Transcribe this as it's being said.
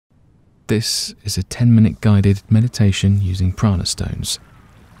This is a 10-minute guided meditation using Prana Stones.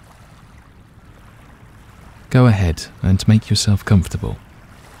 Go ahead and make yourself comfortable.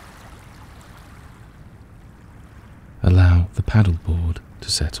 Allow the paddleboard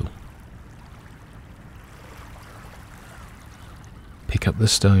to settle. Pick up the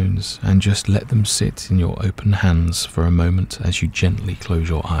stones and just let them sit in your open hands for a moment as you gently close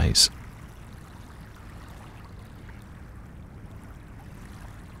your eyes.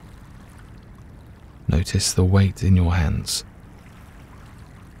 Notice the weight in your hands.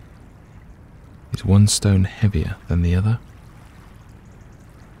 Is one stone heavier than the other?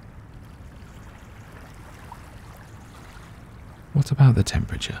 What about the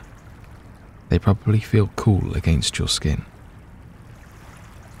temperature? They probably feel cool against your skin.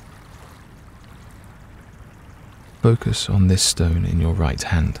 Focus on this stone in your right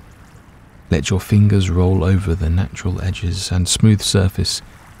hand. Let your fingers roll over the natural edges and smooth surface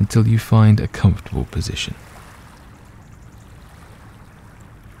until you find a comfortable position.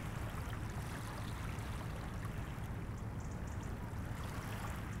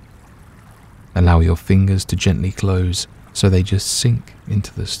 Allow your fingers to gently close so they just sink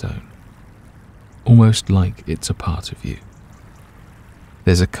into the stone, almost like it's a part of you.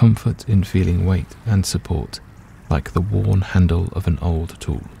 There's a comfort in feeling weight and support, like the worn handle of an old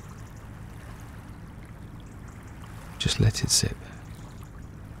tool. Just let it sit there.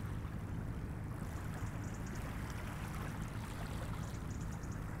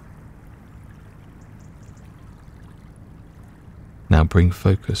 Now bring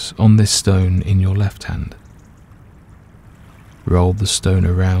focus on this stone in your left hand. Roll the stone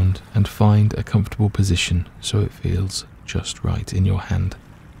around and find a comfortable position so it feels just right in your hand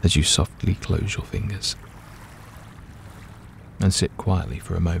as you softly close your fingers. And sit quietly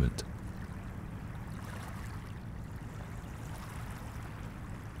for a moment.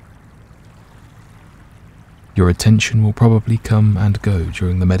 Your attention will probably come and go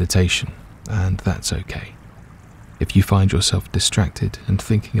during the meditation, and that's okay. If you find yourself distracted and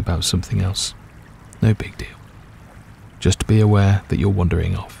thinking about something else, no big deal. Just be aware that you're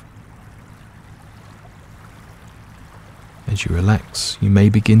wandering off. As you relax, you may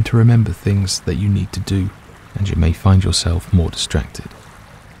begin to remember things that you need to do, and you may find yourself more distracted.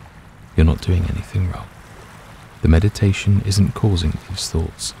 You're not doing anything wrong. The meditation isn't causing these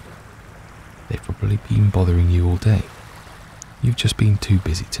thoughts. They've probably been bothering you all day. You've just been too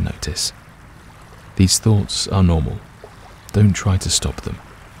busy to notice. These thoughts are normal. Don't try to stop them.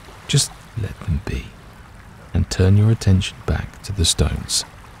 Just let them be, and turn your attention back to the stones.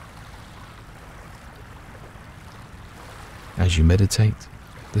 As you meditate,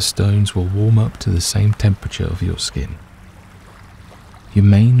 the stones will warm up to the same temperature of your skin. You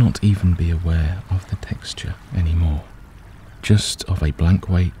may not even be aware of the texture anymore, just of a blank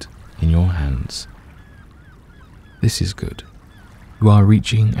weight in your hands. This is good. You are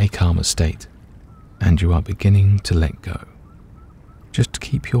reaching a calmer state, and you are beginning to let go. Just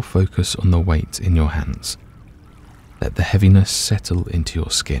keep your focus on the weight in your hands. Let the heaviness settle into your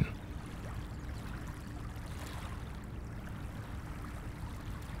skin.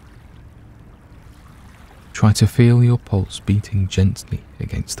 Try to feel your pulse beating gently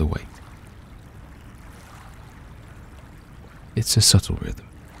against the weight. It's a subtle rhythm,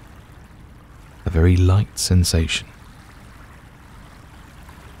 a very light sensation.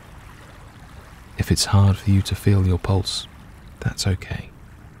 If it's hard for you to feel your pulse, that's okay.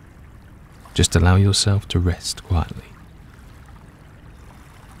 Just allow yourself to rest quietly.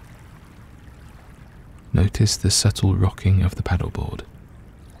 Notice the subtle rocking of the paddleboard.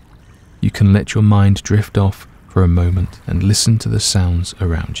 You can let your mind drift off for a moment and listen to the sounds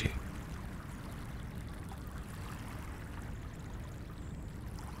around you.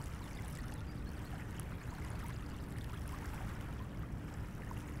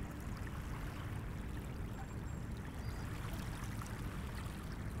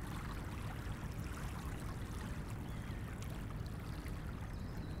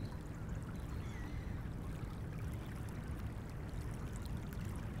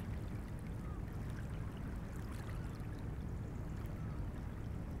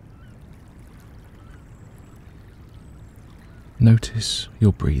 Notice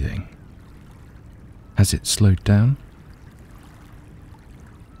your breathing. Has it slowed down?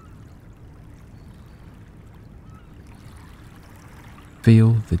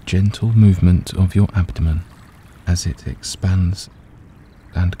 Feel the gentle movement of your abdomen as it expands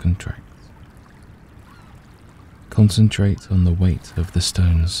and contracts. Concentrate on the weight of the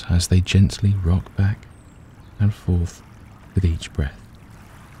stones as they gently rock back and forth with each breath.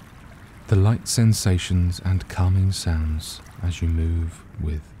 The light sensations and calming sounds as you move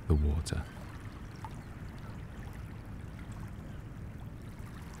with the water.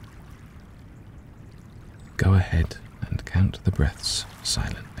 Go ahead and count the breaths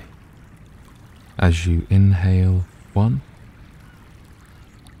silently. As you inhale 1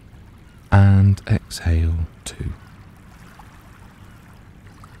 and exhale 2.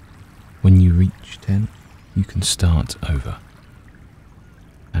 When you reach 10, you can start over.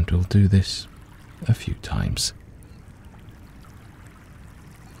 And we'll do this a few times.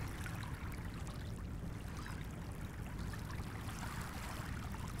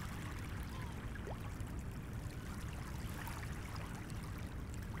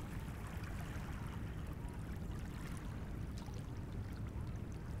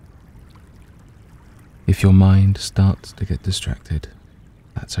 If your mind starts to get distracted,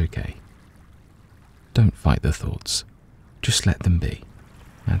 that's okay. Don't fight the thoughts, just let them be,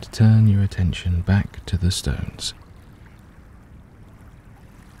 and turn your attention back to the stones.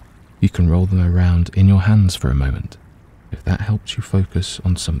 You can roll them around in your hands for a moment, if that helps you focus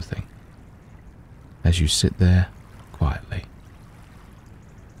on something, as you sit there quietly.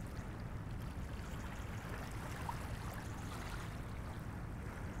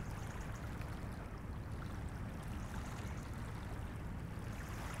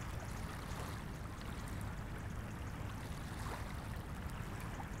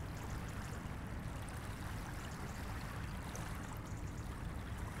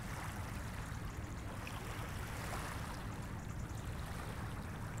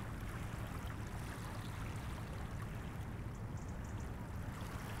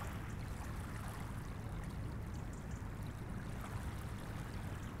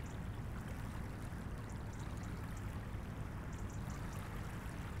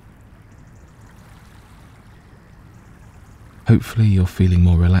 Hopefully you're feeling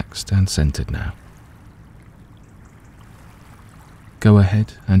more relaxed and centered now. Go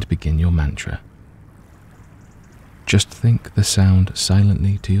ahead and begin your mantra. Just think the sound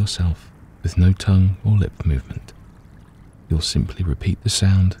silently to yourself with no tongue or lip movement. You'll simply repeat the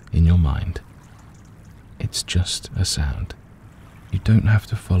sound in your mind. It's just a sound. You don't have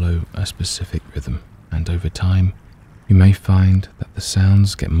to follow a specific rhythm, and over time, you may find that the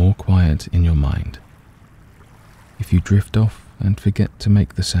sounds get more quiet in your mind. If you drift off and forget to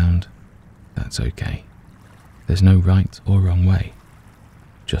make the sound, that's okay. There's no right or wrong way.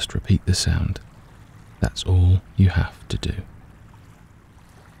 Just repeat the sound. That's all you have to do.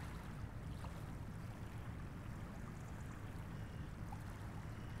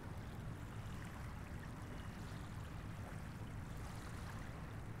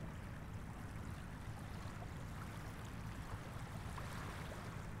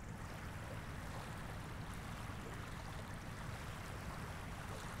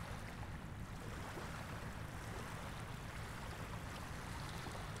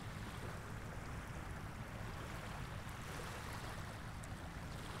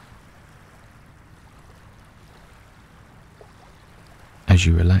 As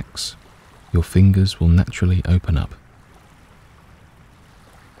you relax, your fingers will naturally open up.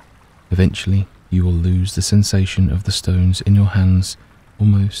 Eventually, you will lose the sensation of the stones in your hands,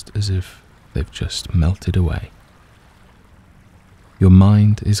 almost as if they've just melted away. Your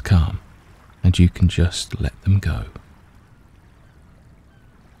mind is calm, and you can just let them go.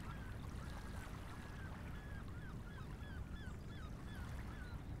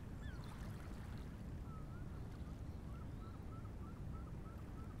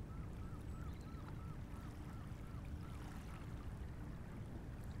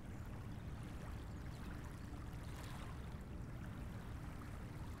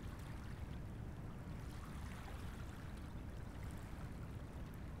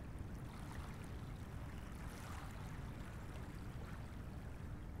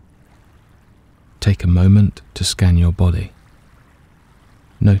 Take a moment to scan your body.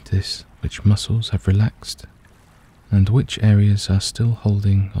 Notice which muscles have relaxed and which areas are still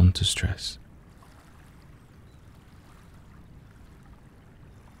holding on to stress.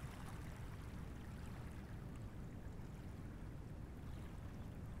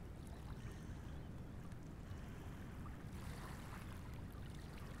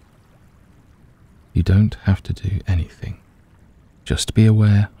 You don't have to do anything. Just be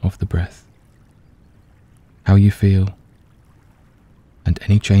aware of the breath, how you feel, and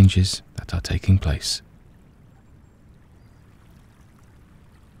any changes that are taking place.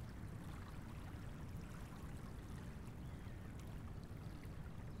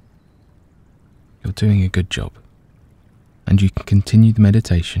 You're doing a good job, and you can continue the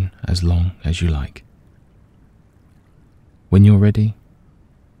meditation as long as you like. When you're ready,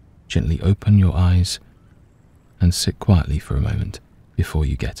 gently open your eyes and sit quietly for a moment before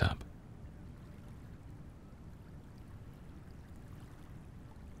you get up.